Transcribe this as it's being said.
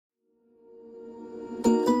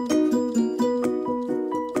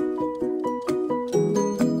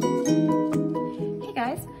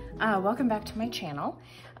welcome back to my channel.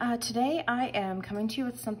 Today I am coming to you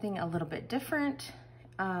with something a little bit different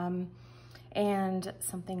and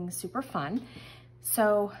something super fun.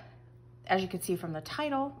 So as you can see from the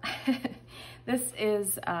title, this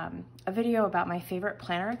is a video about my favorite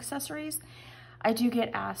planner accessories. I do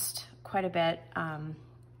get asked quite a bit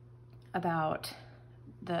about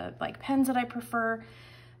the pens that I prefer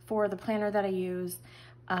for the planner that I use,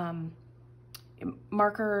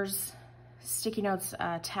 markers, sticky notes,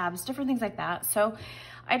 tabs, different things like that. So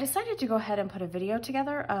I decided to go ahead and put a video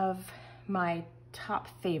together of my top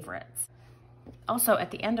favorites. Also, at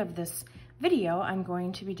the end of this video, I'm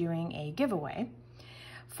going to be doing a giveaway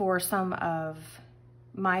for some of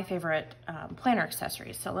my favorite planner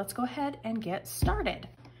accessories. So let's go ahead and get started.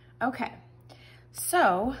 Okay,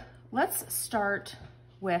 so let's start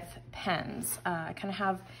with pens. I kind of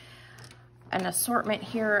have an assortment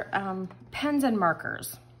here. Pens and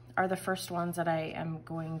markers are the first ones that I am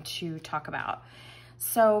going to talk about.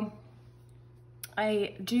 So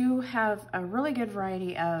I do have a really good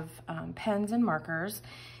variety of pens and markers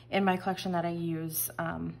in my collection that I use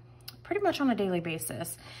pretty much on a daily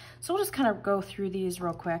basis. So we'll just kind of go through these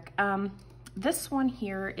real quick. This one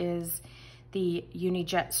here is the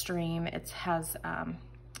Uni-Jet Stream. It has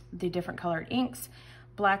the different colored inks,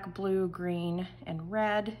 black, blue, green, and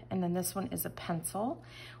red. And then this one is a pencil,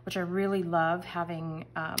 which I really love having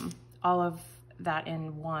all of that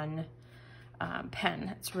in one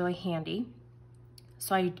pen. It's really handy.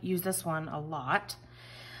 So I use this one a lot.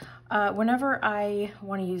 Whenever I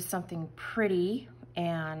want to use something pretty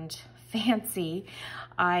and fancy,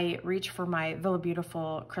 I reach for my Villa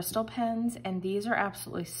Beautiful crystal pens, and these are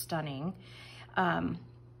absolutely stunning.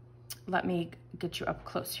 Let me get you up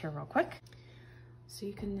close here real quick. So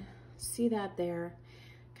you can see that there.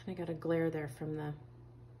 Kind of got a glare there from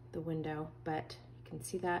the window, but you can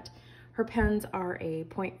see that. Her pens are a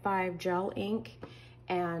 0.5 gel ink,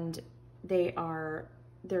 and they're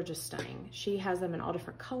just stunning. She has them in all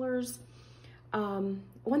different colors.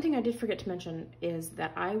 One thing I did forget to mention is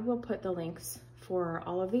that I will put the links for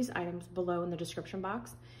all of these items below in the description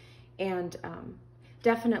box, and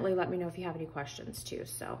definitely let me know if you have any questions too.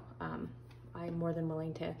 So I'm more than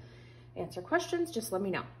willing to answer questions. Just let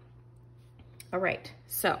me know. All right,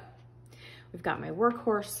 so we've got my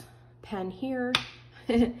workhorse pen here.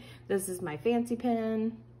 This is my fancy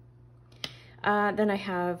pen. Then I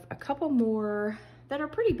have a couple more that are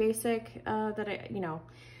pretty basic that I,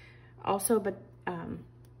 also, but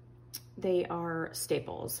they are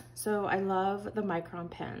staples. So I love the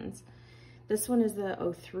Micron pens. This one is the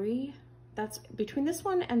 03. That's between this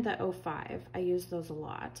one and the 05. I use those a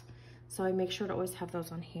lot. So I make sure to always have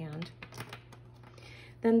those on hand.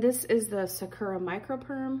 Then this is the Sakura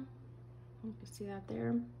Microperm. You can see that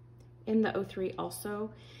there. In the 03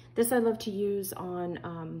 also. This I love to use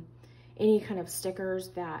on any kind of stickers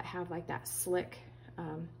that have like that slick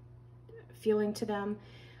feeling to them,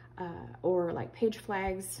 or like page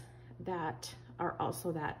flags that are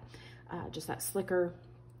also that just that slicker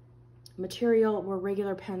material where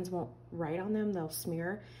regular pens won't write on them, they'll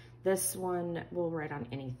smear. This one will write on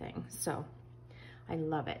anything, so I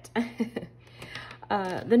love it.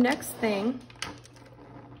 The next pen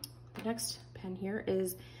here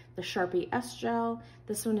is the Sharpie S Gel.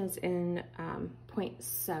 This one is in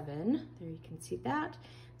 0.7. There you can see that.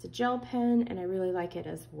 It's a gel pen, and I really like it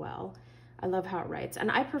as well. I love how it writes,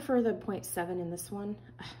 and I prefer the 0.7 in this one.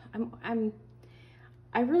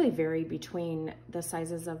 I really vary between the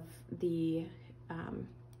sizes of the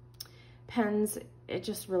pens. It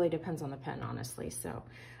just really depends on the pen, honestly. So,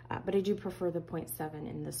 but I do prefer the 0.7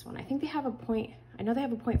 in this one. I think they have I know they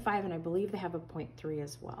have a 0.5, and I believe they have a 0.3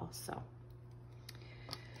 as well. So,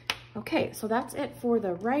 okay, so that's it for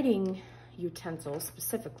the writing utensils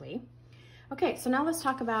specifically. Okay, so now let's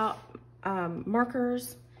talk about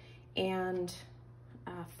markers and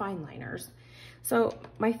fine liners. So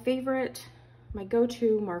my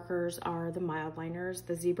go-to markers are the mild liners,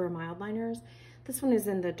 the zebra mild liners. This one is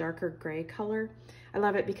in the darker gray color. I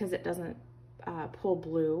love it because it doesn't pull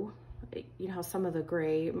blue. You know how some of the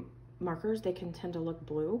gray markers, they can tend to look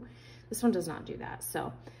blue. This one does not do that.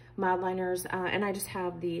 So mild liners, and I just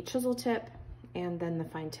have the chisel tip and then the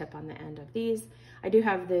fine tip on the end of these. I do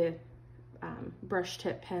have the brush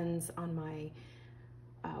tip pens on my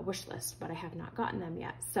wish list, but I have not gotten them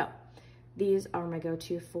yet. So these are my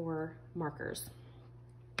go-to for markers.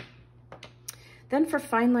 Then for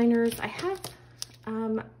fine liners, I have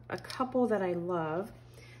a couple that I love.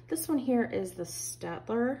 This one here is the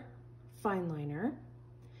Staedtler fine liner,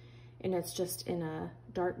 and it's just in a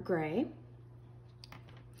dark gray.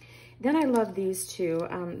 Then I love these two.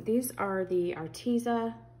 These are the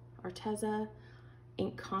Arteza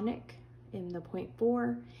Iconic in the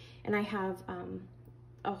 0.4, and I have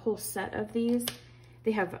a whole set of these.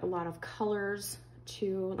 They have a lot of colors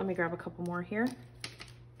too. Let me grab a couple more here.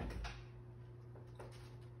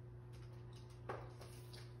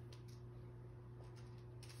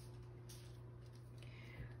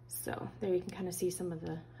 So there you can kind of see some of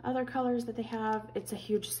the other colors that they have. It's a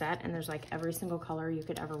huge set, and there's like every single color you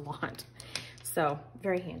could ever want. So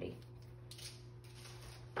very handy.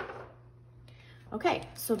 Okay,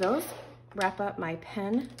 so those wrap up my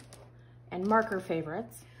pen and marker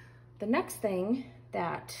favorites. The next thing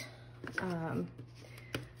that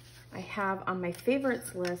I have on my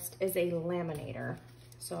favorites list is a laminator.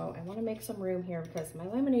 So I want to make some room here because my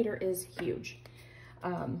laminator is huge.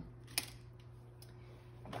 Grab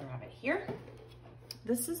it here.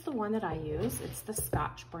 This is the one that I use. It's the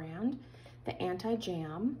Scotch brand, the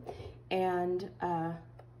Anti-Jam, and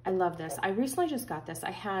I love this. I recently just got this. I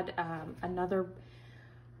had another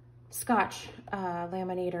Scotch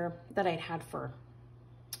laminator that I'd had for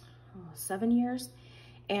 7 years,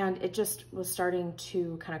 and it just was starting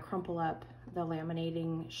to kind of crumple up the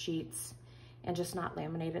laminating sheets and just not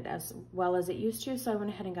laminate it as well as it used to. So I went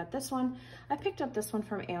ahead and got this one. I picked up this one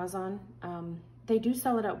from Amazon. They do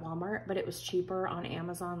sell it at Walmart, but it was cheaper on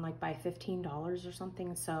Amazon, like by $15 or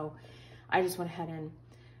something. So I just went ahead and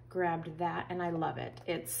grabbed that, and I love it.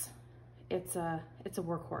 It's a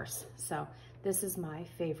workhorse. So this is my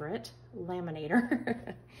favorite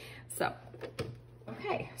laminator. So,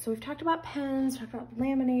 okay, so we've talked about pens, talked about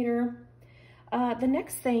laminator. The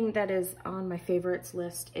next thing that is on my favorites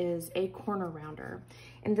list is a corner rounder.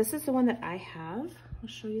 And this is the one that I have. I'll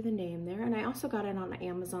show you the name there. And I also got it on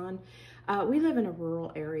Amazon. We live in a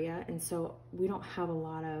rural area, and so we don't have a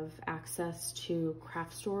lot of access to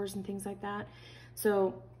craft stores and things like that.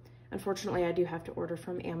 So unfortunately, I do have to order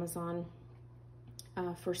from Amazon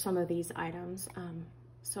for some of these items.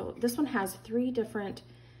 So this one has 3 different,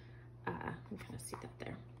 you kind of see that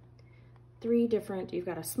there. 3 different, you've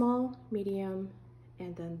got a small, medium,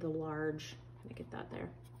 and then the large. Let me get that there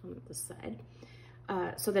on the side.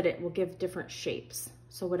 So that it will give different shapes.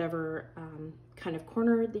 So whatever kind of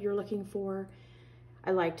corner that you're looking for,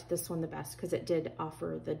 I liked this one the best because it did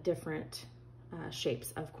offer the different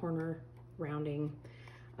shapes of corner rounding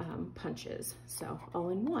punches. So all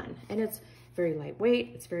in one. And it's very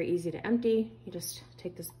lightweight. It's very easy to empty. You just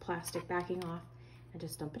take this plastic backing off and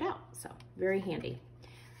just dump it out. So very handy.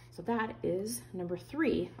 So that is number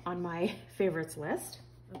 3 on my favorites list.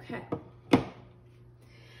 Okay.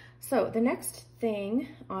 So the next thing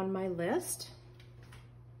on my list,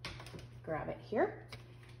 grab it here,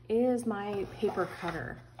 is my paper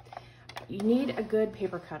cutter. You need a good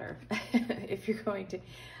paper cutter if you're going to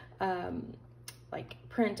like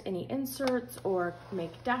print any inserts or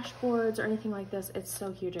make dashboards or anything like this. It's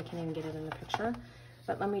so huge I can't even get it in the picture,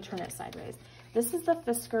 but let me turn it sideways. This is the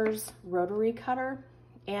Fiskars rotary cutter,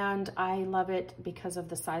 and I love it because of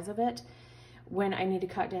the size of it. When I need to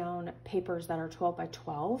cut down papers that are 12 by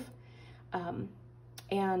 12,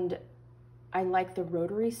 and I like the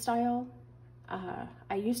rotary style.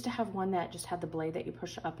 I used to have one that just had the blade that you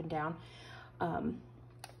push up and down,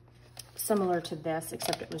 similar to this,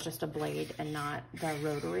 except it was just a blade and not the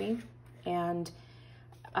rotary. And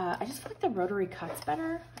I just feel like the rotary cuts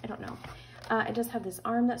better. I don't know. It does have this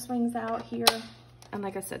arm that swings out here. And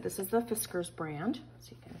like I said, this is the Fiskars brand.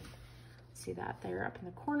 So you can see that there up in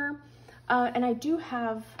the corner. And I do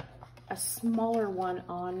have a smaller one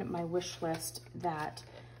on my wish list that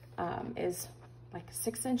is like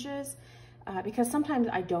 6 inches. Because sometimes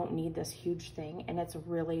I don't need this huge thing and it's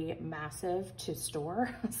really massive to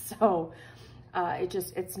store. So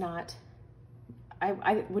it's not,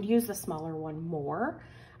 I would use the smaller one more,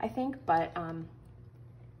 I think, but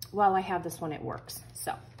while I have this one, it works.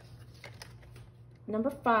 So number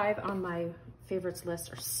 5 on my favorites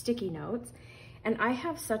list are sticky notes. And I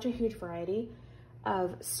have such a huge variety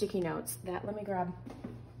of sticky notes that, let me grab.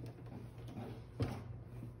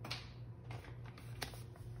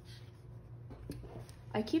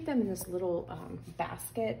 I keep them in this little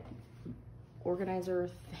basket organizer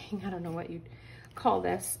thing. I don't know what you'd call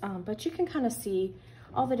this, but you can kind of see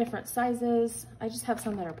all the different sizes. I just have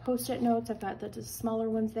some that are Post-it notes. I've got the smaller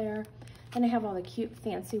ones there. And I have all the cute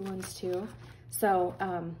fancy ones too. So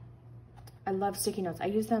I love sticky notes. I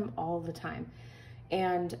use them all the time.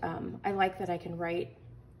 And I like that I can write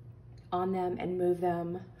on them and move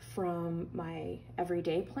them from my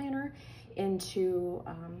everyday planner into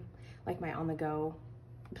like my on-the-go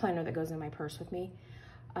planner that goes in my purse with me.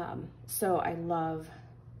 So I love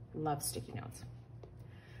sticky notes.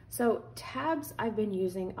 So tabs I've been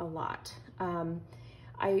using a lot.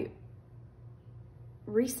 I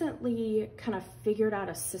recently kind of figured out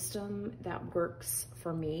a system that works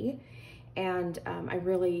for me, and I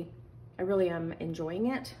really am enjoying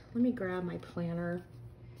it. Let me grab my planner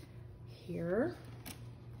here,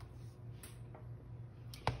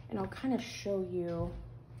 and I'll kind of show you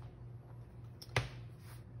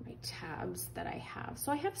my tabs that I have.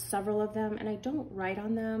 So I have several of them, and I don't write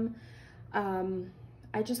on them.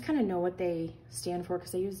 I just kind of know what they stand for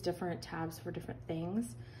because I use different tabs for different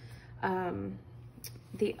things.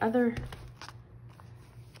 The other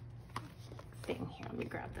thing here, let me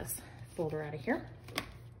grab this folder out of here.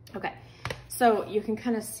 Okay, so you can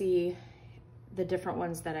kind of see the different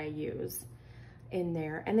ones that I use in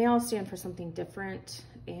there, and they all stand for something different,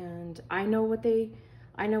 and I know what they're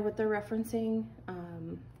referencing,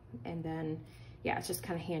 and then yeah, it's just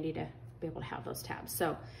kind of handy to be able to have those tabs.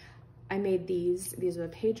 So I made these are the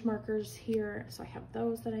page markers here, so I have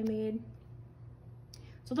those that I made.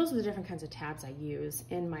 So those are the different kinds of tabs I use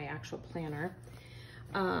in my actual planner.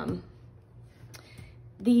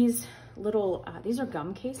 These are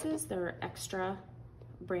gum cases. They're extra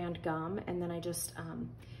brand gum, and then I just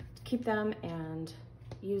keep them and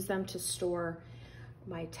use them to store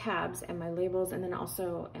my tabs and my labels, and then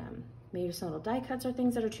also maybe some little die cuts or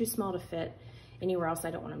things that are too small to fit anywhere else.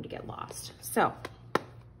 I don't want them to get lost. So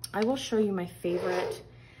I will show you my favorite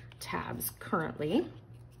tabs currently.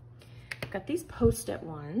 I've got these Post-it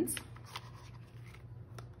ones.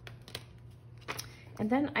 And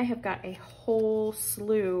then I have got a whole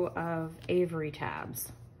slew of Avery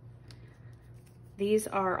tabs. These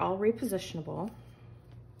are all repositionable.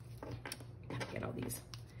 Gotta get all these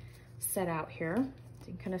set out here. So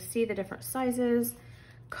you can kind of see the different sizes,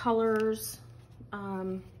 colors.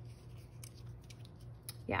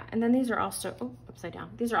 Yeah, and then these are also, oh, upside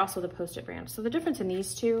down. These are also the Post-it brand. So the difference in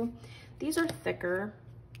these two, these are thicker.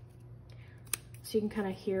 So you can kind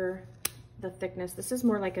of hear the thickness. This is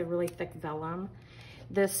more like a really thick vellum.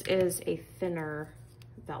 This is a thinner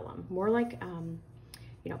vellum, more like,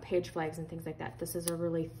 you know, page flags and things like that. This is a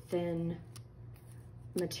really thin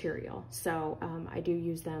material. So I do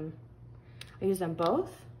use them. I use them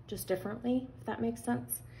both, just differently, if that makes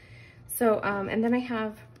sense. So, and then I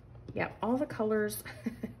have, yeah, all the colors,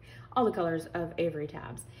 all the colors of Avery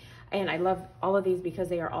tabs. And I love all of these because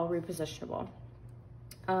they are all repositionable.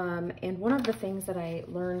 And one of the things that I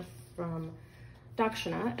learned from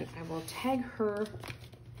Dakshana, and I will tag her,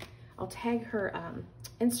 I'll tag her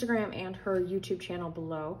Instagram and her YouTube channel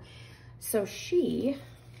below. So she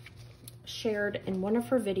shared in one of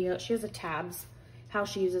her videos, she has a tabs, how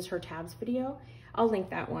she uses her tabs video. I'll link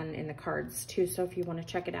that one in the cards too, so if you want to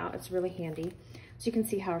check it out, it's really handy. So you can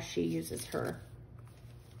see how she uses her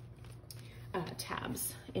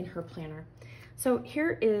tabs in her planner. So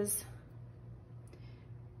here is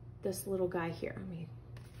this little guy here. I mean,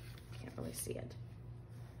 can't really see it.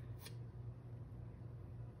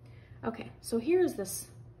 Okay, so here's this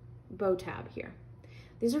bow tab here.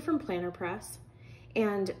 These are from Planner Press.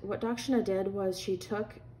 And what Dakshana did was she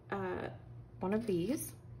took one of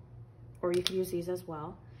these, or you could use these as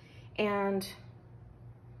well. And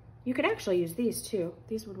you could actually use these too.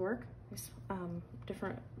 These would work. This,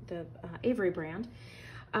 the Avery brand.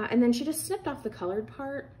 And then she just snipped off the colored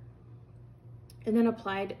part and then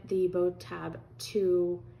applied the bow tab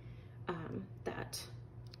to that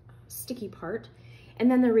sticky part. And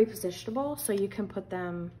then they're repositionable, so you can put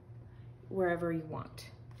them wherever you want.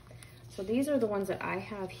 So these are the ones that I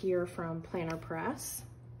have here from Planner Press.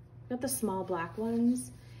 Got the small black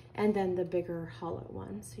ones and then the bigger hollow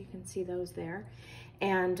ones. So you can see those there.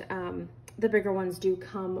 And the bigger ones do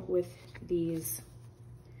come with these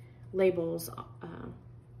labels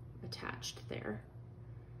attached there.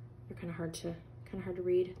 They're kind of hard to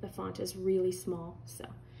read. The font is really small, so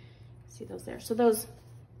see those there. So those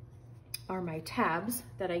are my tabs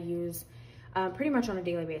that I use pretty much on a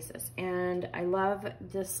daily basis. And I love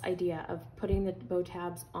this idea of putting the bow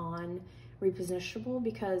tabs on repositionable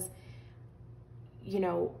because, you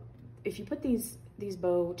know, if you put these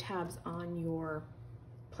bow tabs on your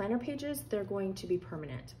planner pages, they're going to be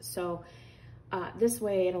permanent. So this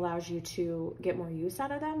way it allows you to get more use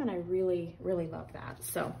out of them, and I really, really love that.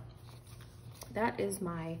 So that is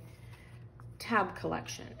my tab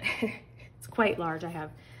collection. It's quite large. I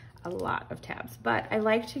have a lot of tabs, but I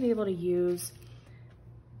like to be able to use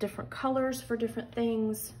different colors for different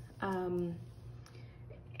things,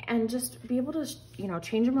 and just be able to, you know,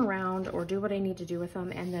 change them around or do what I need to do with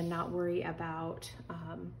them, and then not worry about,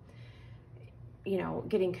 you know,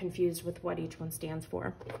 getting confused with what each one stands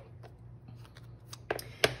for.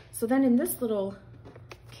 So then in this little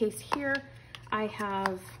case here, I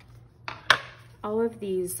have all of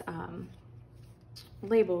these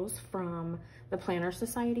labels from the Planner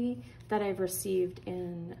Society that I've received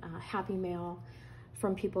in Happy Mail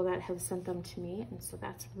from people that have sent them to me. And so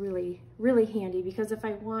that's really, really handy, because if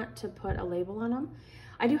I want to put a label on them,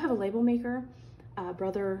 I do have a label maker,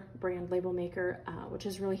 Brother brand label maker, which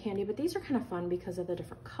is really handy, but these are kind of fun because of the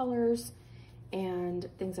different colors and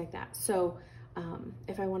things like that. So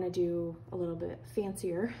if I want to do a little bit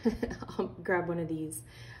fancier, I'll grab one of these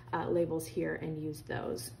labels here and use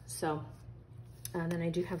those. So then I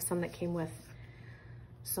do have some that came with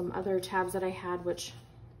some other tabs that I had, which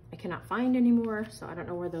I cannot find anymore, so I don't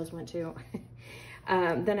know where those went to.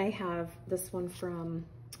 Then I have this one from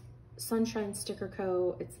Sunshine Sticker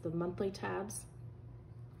Co. It's the monthly tabs.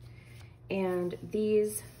 And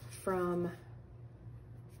these from,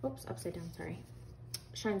 oops, upside down, sorry,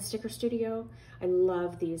 Shine Sticker Studio. I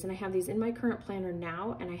love these, and I have these in my current planner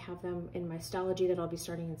now, and I have them in my Stalogy that I'll be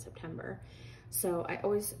starting in September. So I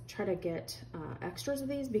always try to get extras of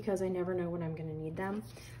these because I never know when I'm gonna need them.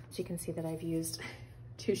 So you can see that I've used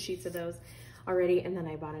 2 sheets of those already, and then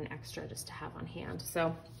I bought an extra just to have on hand.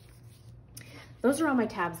 So those are all my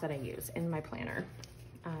tabs that I use in my planner.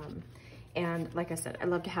 And like I said, I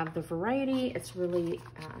love to have the variety. It's really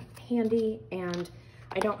handy, and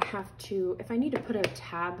I don't have to, if I need to put a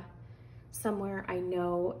tab somewhere, I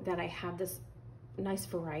know that I have this nice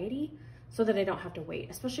variety so that I don't have to wait,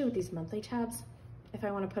 especially with these monthly tabs. If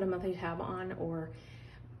I want to put a monthly tab on, or,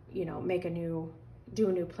 you know, do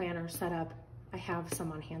a new planner setup, I have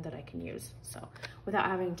some on hand that I can use, so without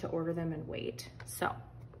having to order them and wait. So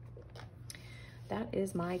that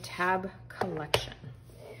is my tab collection.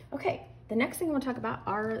 Okay, the next thing I want to talk about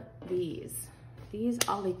are these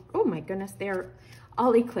Ollie, oh my goodness, they're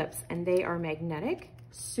Ollie clips, and they are magnetic,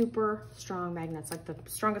 super strong magnets, like the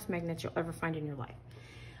strongest magnets you'll ever find in your life.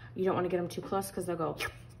 You don't want to get them too close because they'll go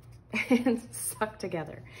and suck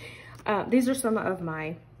together. These are some of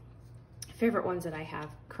my favorite ones that I have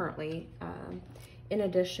currently, in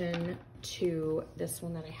addition to this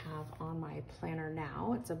one that I have on my planner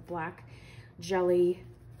now. It's a black jelly,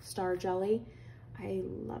 star jelly. I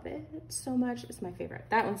love it so much. It's my favorite.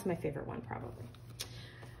 That one's my favorite one, probably.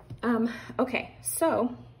 Okay,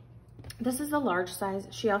 so this is the large size.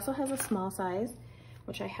 She also has a small size,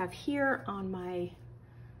 which I have here on my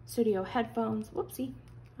studio headphones. Whoopsie.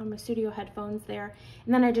 On my studio headphones there.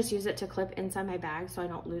 And then I just use it to clip inside my bag so I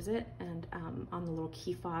don't lose it, and on the little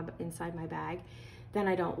key fob inside my bag. Then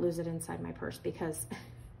I don't lose it inside my purse because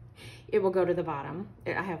it will go to the bottom.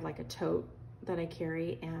 I have like a tote that I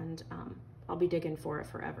carry, and I'll be digging for it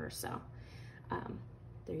forever. So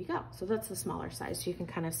there you go. So that's the smaller size. So you can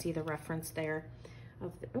kind of see the reference there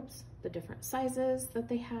of the different sizes that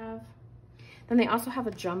they have. Then they also have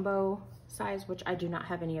a jumbo size, which I do not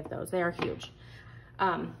have any of those. They are huge.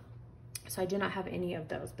 So I do not have any of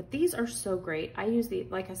those, but these are so great. I use the,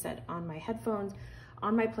 like I said, on my headphones,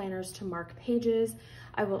 on my planners to mark pages.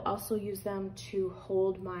 I will also use them to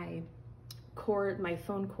hold my cord, my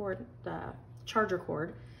phone cord, the charger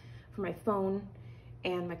cord for my phone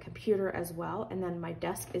and my computer as well. And then my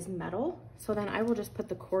desk is metal. So then I will just put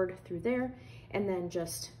the cord through there and then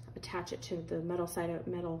just attach it to the metal side of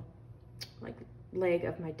metal, like leg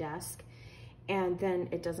of my desk. And then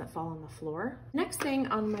it doesn't fall on the floor. Next thing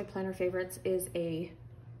on my planner favorites is a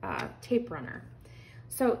tape runner.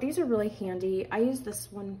 So these are really handy. I use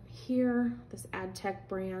this one here, this AdTech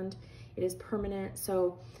brand. It is permanent.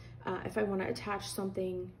 So if I want to attach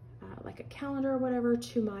something like a calendar or whatever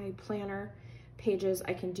to my planner pages,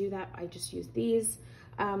 I can do that. I just use these.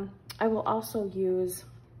 I will also use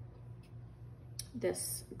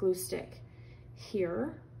this glue stick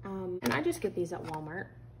here. And I just get these at Walmart.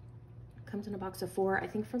 Comes in a box of 4, I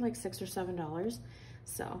think for like $6 or $7.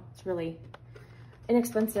 So it's really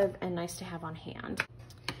inexpensive and nice to have on hand.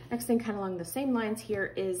 Next thing, kind of along the same lines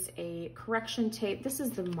here, is a correction tape. This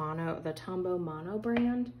is the Tombow Mono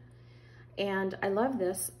brand. And I love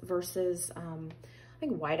this versus, I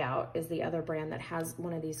think Whiteout is the other brand that has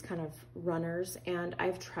one of these kind of runners. And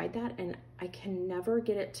I've tried that and I can never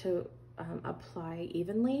get it to apply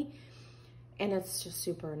evenly. And it's just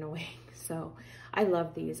super annoying. So I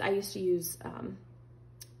love these. I used to use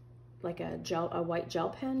like a white gel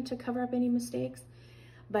pen to cover up any mistakes,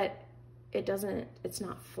 but it's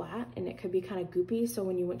not flat and it could be kind of goopy. So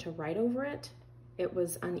when you went to write over it, it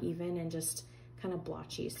was uneven and just kind of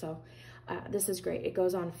blotchy. So this is great. It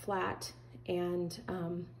goes on flat and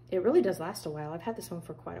it really does last a while. I've had this one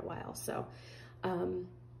for quite a while. So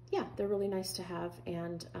yeah, they're really nice to have.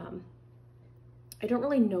 And I don't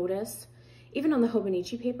really notice, even on the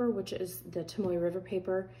Hobonichi paper, which is the Tomoe River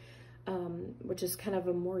paper, which is kind of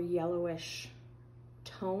a more yellowish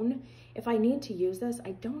tone. If I need to use this,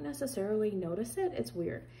 I don't necessarily notice it. It's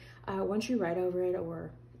weird. Once you write over it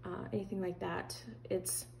or anything like that,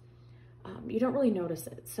 it's you don't really notice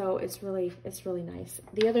it. So it's really nice.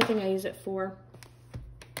 The other thing I use it for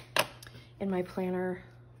in my planner,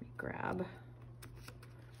 let me grab.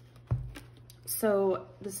 So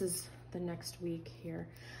this is the next week here.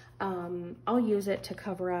 I'll use it to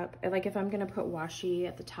cover up, like if I'm gonna put washi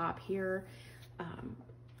at the top here,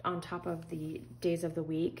 on top of the days of the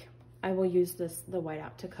week, I will use the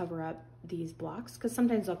whiteout to cover up these blocks, because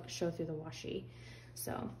sometimes I'll show through the washi.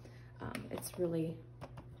 So it's really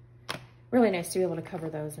nice to be able to cover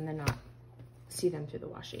those and then not see them through the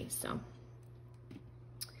washi. So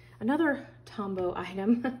another Tombow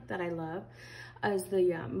item that I love is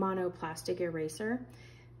the mono plastic eraser.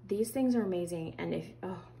 These things are amazing, and if,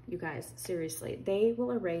 oh, you guys, seriously, they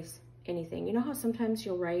will erase anything. You know how sometimes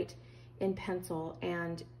you'll write in pencil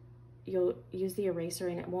and you'll use the eraser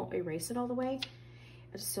and it won't erase it all the way?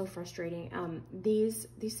 It's so frustrating. These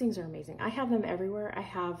things are amazing. I have them everywhere. I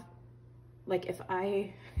have, like,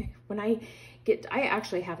 I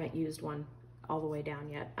actually haven't used one all the way down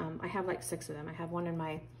yet. I have like 6 of them. I have one in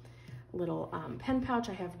my little pen pouch.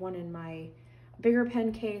 I have one in my bigger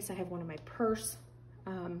pen case. I have one in my purse.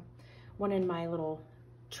 One in my little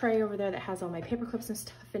tray over there that has all my paper clips and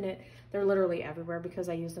stuff in it. They're literally everywhere because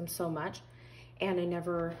I use them so much, and I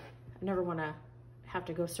never want to have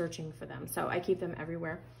to go searching for them. So I keep them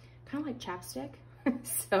everywhere, kind of like chapstick.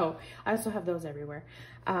 So I also have those everywhere.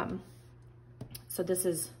 So this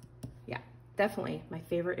is, yeah, definitely my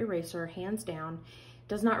favorite eraser, hands down. It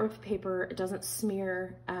does not rip the paper. It doesn't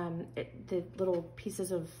smear the little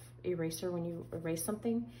pieces of eraser when you erase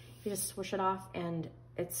something. You just swish it off, and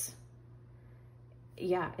it's,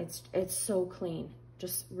 yeah, it's so clean,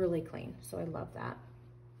 just really clean. So I love that.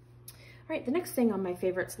 All right, the next thing on my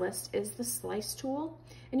favorites list is the slice tool,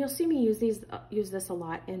 and you'll see me use this a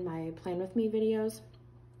lot in my Plan With Me videos.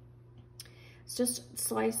 It's just,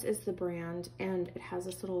 Slice is the brand, and it has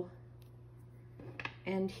this little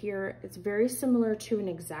end here. It's very similar to an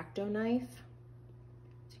X-Acto knife.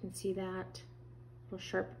 So you can see that little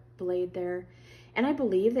sharp blade there. And I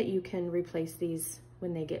believe that you can replace these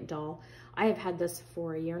when they get dull. I have had this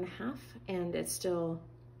for 1.5 years, and it's still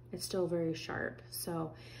very sharp.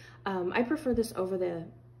 So I prefer this over the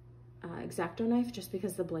X-Acto knife just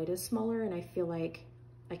because the blade is smaller and I feel like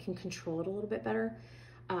I can control it a little bit better.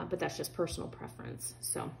 But that's just personal preference.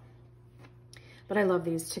 So, but I love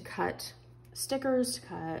these to cut stickers, to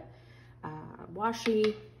cut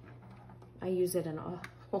washi. I use it in a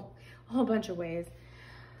whole bunch of ways.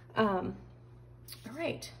 All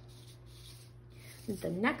right. The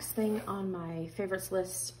next thing on my favorites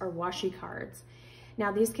list are washi cards.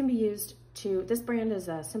 Now these can be used to, this brand is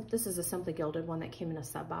this is a Simply Gilded one that came in a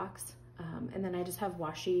sub box. And then I just have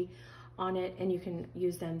washi on it, and you can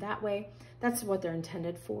use them that way. That's what they're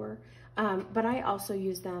intended for. But I also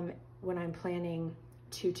use them when I'm planning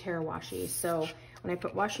to tear washi. So when I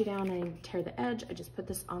put washi down and I tear the edge, I just put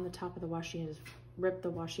this on the top of the washi and just rip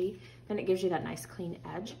the washi. Then it gives you that nice clean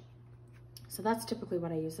edge. So that's typically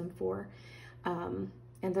what I use them for.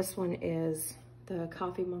 And this one is the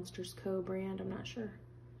Coffee Monsters Co. brand. I'm not sure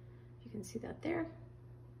if you can see that there.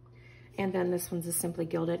 And then this one's a Simply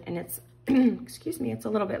Gilded, and it's, excuse me, it's a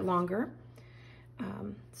little bit longer.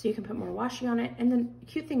 So you can put more washi on it. And then the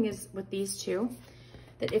cute thing is with these two,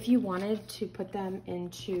 that if you wanted to put them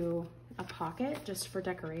into a pocket just for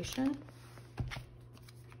decoration,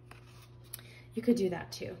 you could do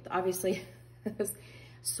that too. Obviously, this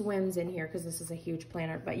swims in here because this is a huge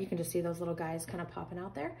planner, but you can just see those little guys kind of popping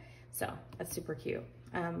out there. So that's super cute.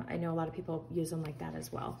 I know a lot of people use them like that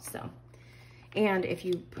as well. So, and if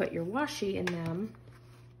you put your washi in them,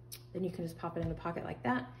 then you can just pop it in the pocket like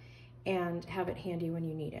that and have it handy when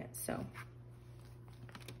you need it. So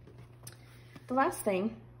the last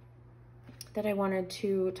thing that I wanted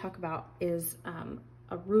to talk about is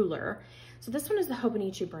a ruler. So this one is the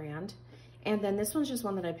Hobonichi brand. And then this one's just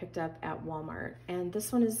one that I picked up at Walmart. And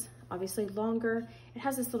this one is obviously longer. It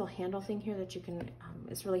has this little handle thing here that you can,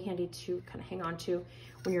 it's really handy to kind of hang on to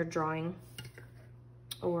when you're drawing,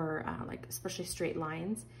 or like especially straight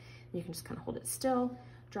lines. You can just kind of hold it still,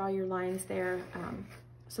 draw your lines there.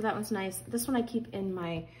 So that one's nice. This one I keep in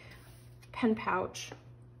my pen pouch,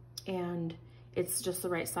 and it's just the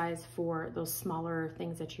right size for those smaller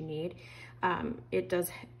things that you need. It does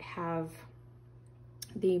have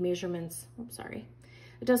the measurements, oops, sorry.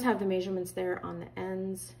 It does have the measurements there on the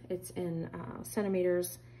ends. It's in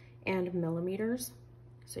centimeters and millimeters.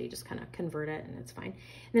 So you just kind of convert it and it's fine.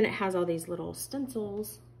 And then it has all these little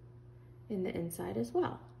stencils in the inside as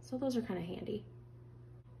well. So those are kind of handy.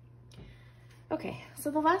 Okay, so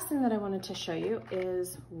the last thing that I wanted to show you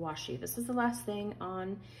is washi. This is the last thing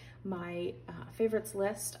on my favorites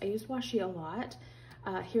list. I use washi a lot.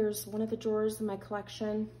 Here's one of the drawers in my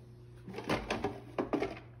collection.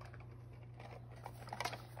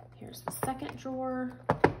 Here's the second drawer.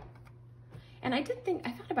 And I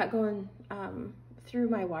thought about going through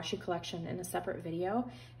my washi collection in a separate video.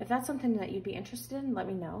 If that's something that you'd be interested in, let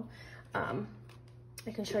me know.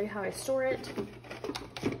 I can show you how I store it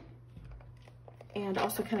and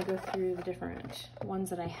also kind of go through the different ones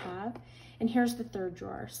that I have. And here's the third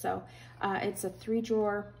drawer. So it's a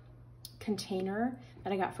 3-drawer container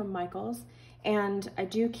that I got from Michael's. And I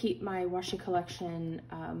do keep my washi collection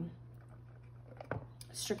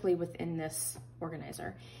strictly within this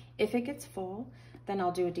organizer. If it gets full, then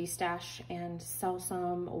I'll do a de-stash and sell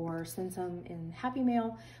some or send some in Happy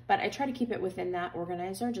Mail, but I try to keep it within that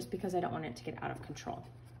organizer just because I don't want it to get out of control.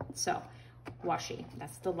 So, washi,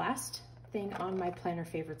 that's the last thing on my planner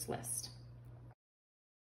favorites list.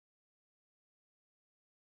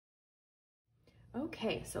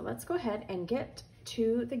 Okay, so let's go ahead and get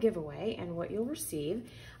to the giveaway and what you'll receive.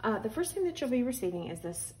 The first thing that you'll be receiving is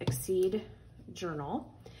this Exceed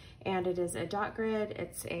journal, and it is a dot grid.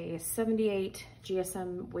 It's a 78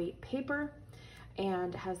 GSM weight paper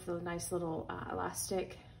and has the nice little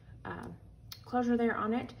elastic closure there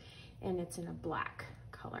on it, and it's in a black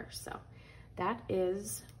color. So that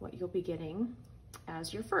is what you'll be getting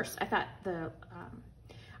as your first. I thought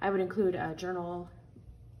I would include a journal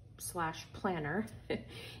 / planner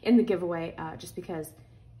in the giveaway just because,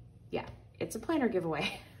 yeah, it's a planner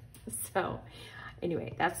giveaway. So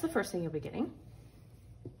anyway, that's the first thing you'll be getting.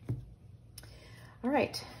 All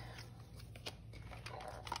right.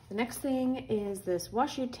 The next thing is this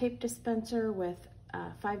washi tape dispenser with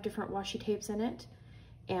 5 different washi tapes in it.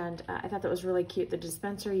 And I thought that was really cute. The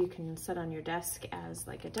dispenser you can set on your desk as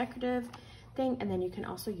like a decorative thing, and then you can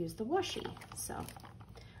also use the washi. So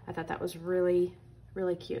I thought that was really,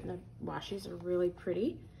 really cute. And the washis are really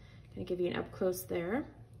pretty. Gonna give you an up close there.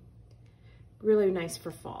 Really nice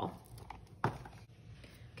for fall.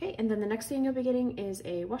 Okay, and then the next thing you'll be getting is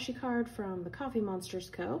a washi card from the Coffee Monsters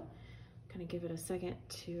Co. Kind of give it a second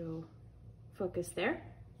to focus there.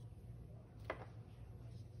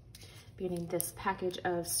 Getting this package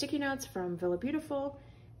of sticky notes from Villa Beautiful.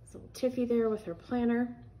 There's a little Tiffy there with her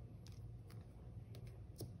planner.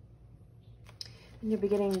 And you'll be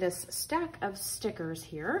getting this stack of stickers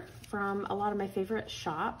here from a lot of my favorite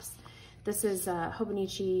shops. This is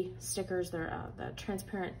Hobonichi stickers. They're the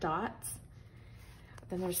transparent dots.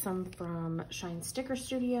 Then there's some from Shine Sticker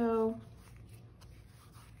Studio.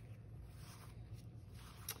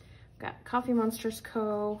 Got Coffee Monsters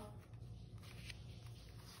Co.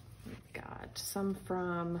 Got some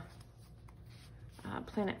from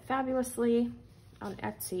Planet Fabulously on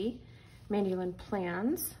Etsy. Mandy Lynn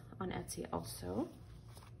Plans on Etsy also.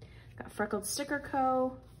 Got Freckled Sticker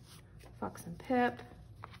Co. Fox and Pip.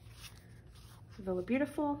 Villa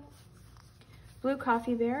Beautiful. Blue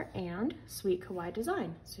Coffee Bear, and Sweet Kawaii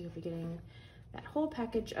Design. So you'll be getting that whole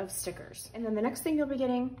package of stickers. And then the next thing you'll be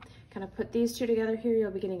getting, kind of put these two together here, you'll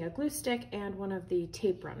be getting a glue stick and one of the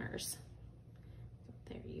tape runners.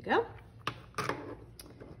 There you go.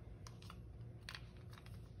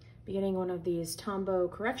 Be getting one of these Tombow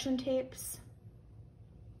correction tapes.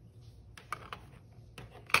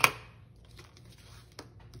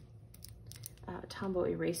 Tombow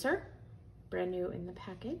eraser, brand new in the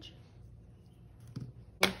package.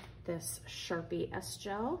 This Sharpie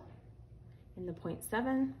S-Gel in the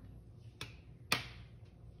 0.7.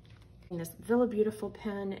 And this Villa Beautiful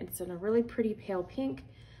pen. It's in a really pretty pale pink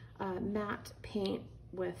matte paint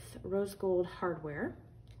with rose gold hardware.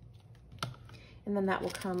 And then that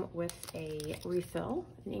will come with a refill,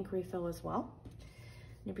 an ink refill as well.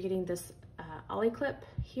 You'll be getting this Ollie clip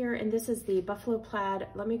here, and this is the Buffalo Plaid.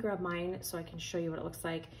 Let me grab mine so I can show you what it looks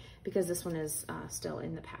like, because this one is still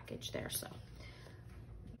in the package there. So.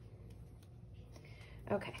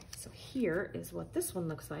 Okay, so here is what this one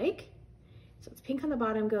looks like. So it's pink on the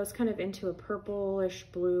bottom, goes kind of into a purplish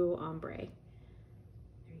blue ombre. There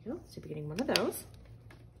you go, so you'll be getting one of those.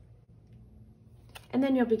 And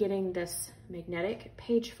then you'll be getting this magnetic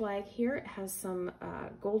page flag here. It has some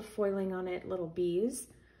gold foiling on it, little bees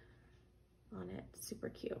on it, super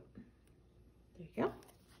cute. There you go.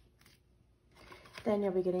 Then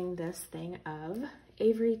you'll be getting this thing of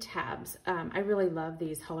Avery tabs. I really love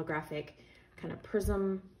these holographic kind of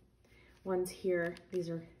prism ones here. These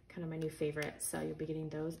are kind of my new favorites, so you'll be getting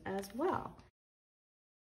those as well.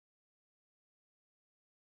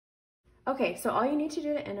 Okay, so all you need to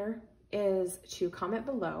do to enter is to comment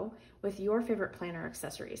below with your favorite planner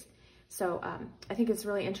accessories. So I think it's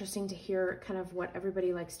really interesting to hear kind of what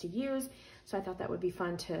everybody likes to use. So I thought that would be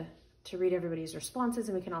fun to read everybody's responses,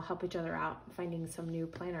 and we can all help each other out finding some new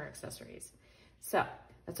planner accessories. So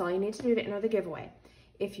that's all you need to do to enter the giveaway.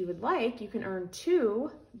 If you would like, you can earn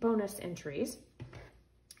 2 bonus entries.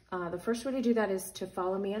 The first way to do that is to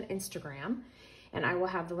follow me on Instagram, and I will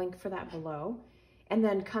have the link for that below. And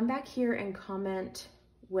then come back here and comment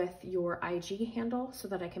with your IG handle so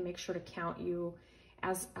that I can make sure to count you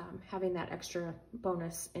as having that extra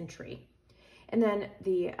bonus entry. And then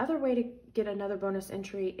the other way to get another bonus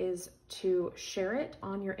entry is to share it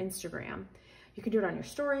on your Instagram. You can do it on your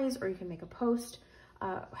stories, or you can make a post,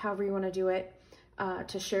 however you want to do it,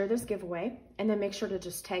 to share this giveaway, and then make sure to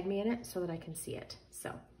just tag me in it so that I can see it.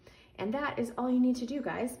 So, and that is all you need to do,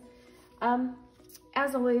 guys.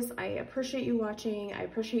 As always, I appreciate you watching. I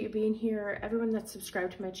appreciate you being here. Everyone that's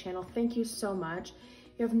subscribed to my channel, thank you so much.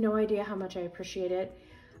 You have no idea how much I appreciate it.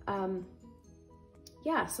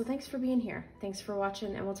 Yeah, so thanks for being here. Thanks for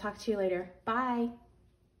watching, and we'll talk to you later. Bye.